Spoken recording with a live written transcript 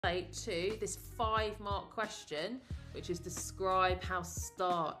To this 5-mark question, which is describe how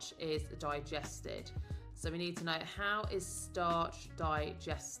starch is digested. So we need to know, how is starch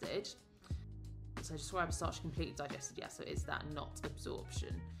digested? So describe starch completely digested. Yeah, so it's that, not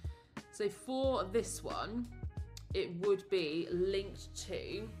absorption. So for this one, it would be linked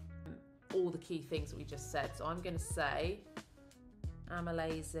to all the key things that we just said. So I'm going to say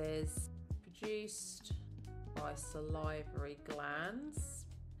amylases produced by salivary glands.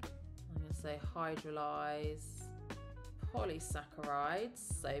 I'm going to say hydrolyze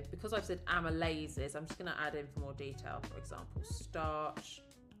polysaccharides. So because I've said amylases, I'm just going to add in for more detail. For example, starch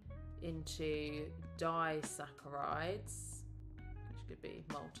into disaccharides, which could be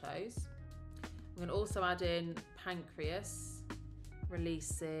maltose. I'm going to also add in pancreas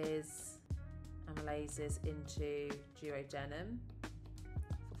releases amylases into duodenum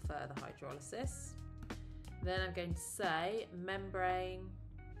for further hydrolysis. Then I'm going to say membrane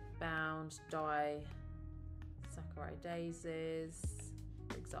bound disaccharadases,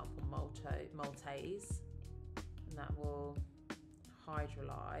 for example maltase, and that will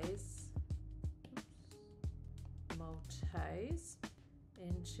hydrolyze maltose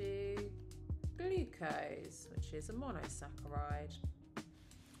into glucose, which is a monosaccharide.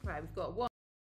 Right, we've got one